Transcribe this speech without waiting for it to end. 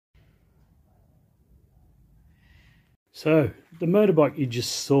So the motorbike you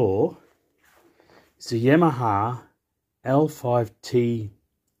just saw is a Yamaha L5-A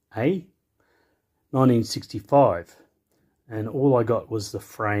 1965, and all I got was the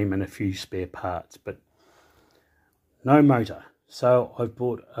frame and a few spare parts, but no motor. So I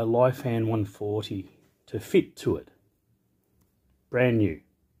bought a Lifan 140 to fit to it, brand new,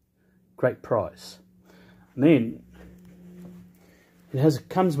 great price. And then it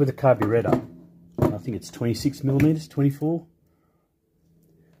comes with a carburetor. I think it's 26 millimeters, 24,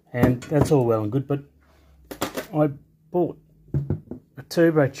 and that's all well and good, but I bought a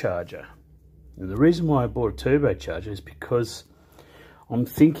turbocharger. And the reason why I bought a turbocharger is because I'm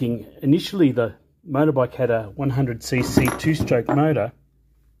thinking initially the motorbike had a 100cc two-stroke motor,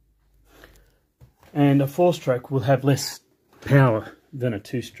 and a four-stroke will have less power than a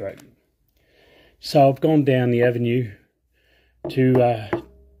two-stroke. So I've gone down the avenue to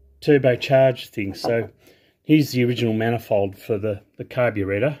turbocharge things. So here's the original manifold for the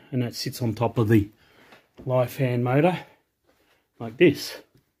carburetor, and that sits on top of the Lifan motor like this.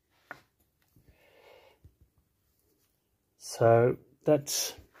 So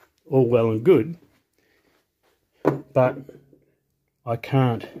that's all well and good, but I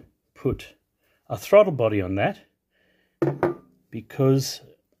can't put a throttle body on that because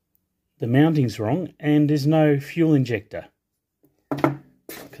the mounting's wrong and there's no fuel injector,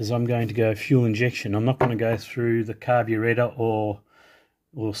 because I'm going to go fuel injection. I'm not going to go through the carburetor or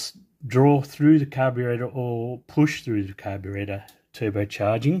draw through the carburetor or push through the carburetor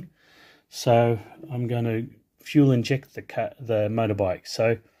turbocharging. So I'm going to fuel inject the motorbike.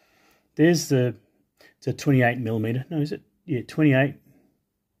 So there's it's a 28 millimeter. No, is it? Yeah, 28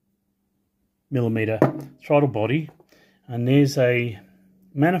 millimeter throttle body, and there's a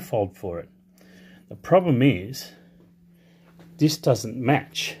manifold for it. The problem is this doesn't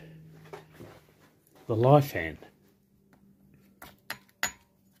match the Lifan.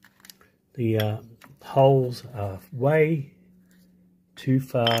 The holes are way too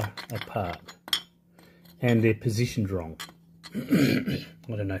far apart and they're positioned wrong. I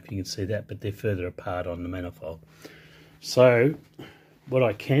don't know if you can see that, but they're further apart on the manifold. So what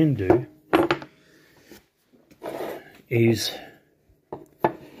I can do is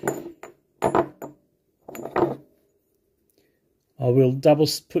I will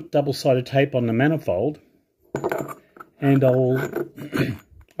put double-sided tape on the manifold, and I'll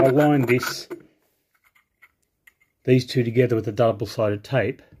line these two together with the double-sided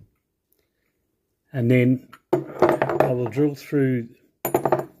tape, and then I will drill through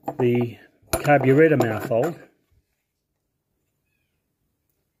the carburetor manifold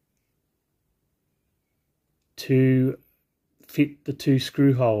to fit the two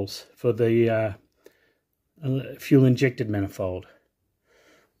screw holes for the fuel injected manifold.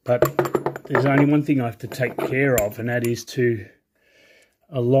 But there's only one thing I have to take care of, and that is to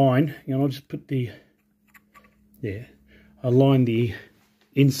align, I'll just put align the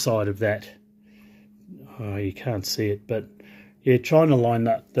inside of that. Oh, you can't see it, but yeah, trying to line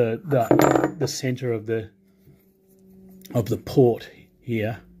up the center of the port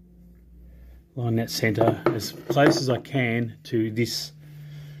here. Line that center as close as I can to this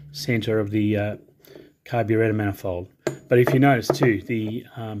center of the carburetor manifold. But if you notice too, the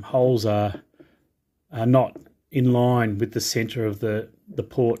holes are not in line with the center of the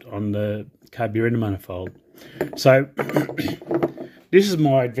port on the carburetor manifold. So this is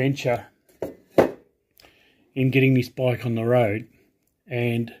my adventure in getting this bike on the road,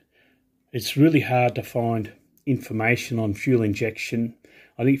 and it's really hard to find information on fuel injection.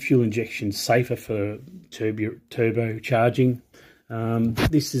 I think fuel injection is safer for turbo charging.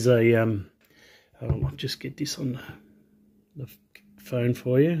 This is a I'll just get this on the phone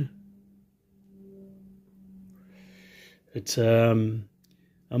for you. It's a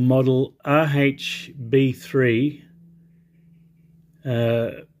model RHB3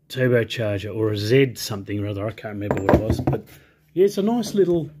 turbocharger, or a Z something or other. I can't remember what it was, but yeah, it's a nice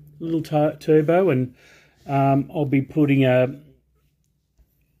little turbo, and I'll be putting a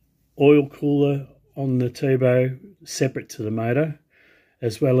oil cooler on the turbo separate to the motor,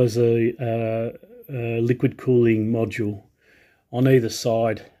 as well as a liquid cooling module on either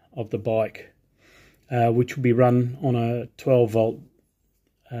side of the bike, which will be run on a 12-volt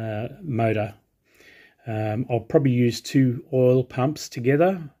motor. I'll probably use two oil pumps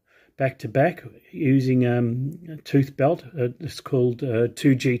together, back to back, using a tooth belt. It's called a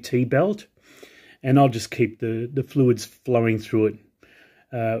 2GT belt, and I'll just keep the fluids flowing through it.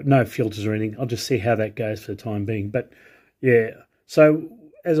 No filters or anything. I'll just see how that goes for the time being. But yeah, so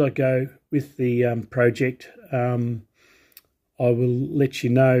as I go with the project, I will let you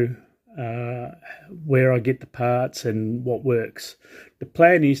know where I get the parts and what works. The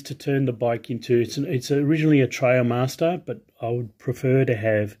plan is to turn the bike into, it's originally a Trailmaster, but I would prefer to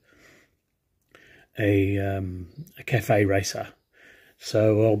have a cafe racer.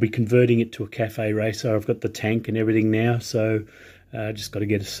 So I'll be converting it to a cafe racer. I've got the tank and everything now, so just got to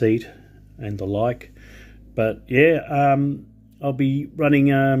get a seat and the like. But yeah, I'll be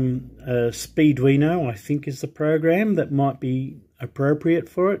running a Speeduino, I think is the program that might be appropriate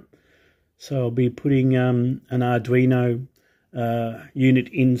for it. So I'll be putting an Arduino unit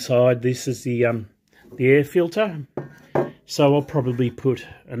inside. This is the air filter. So I'll probably put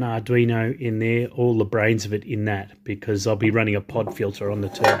an Arduino in there, all the brains of it in that, because I'll be running a pod filter on the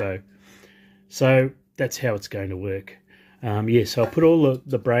turbo. So that's how it's going to work. Yeah, so I'll put all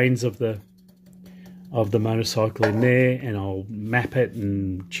the brains of the motorcycle in there, and I'll map it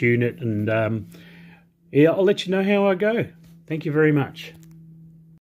and tune it, and yeah, I'll let you know how I go. Thank you very much.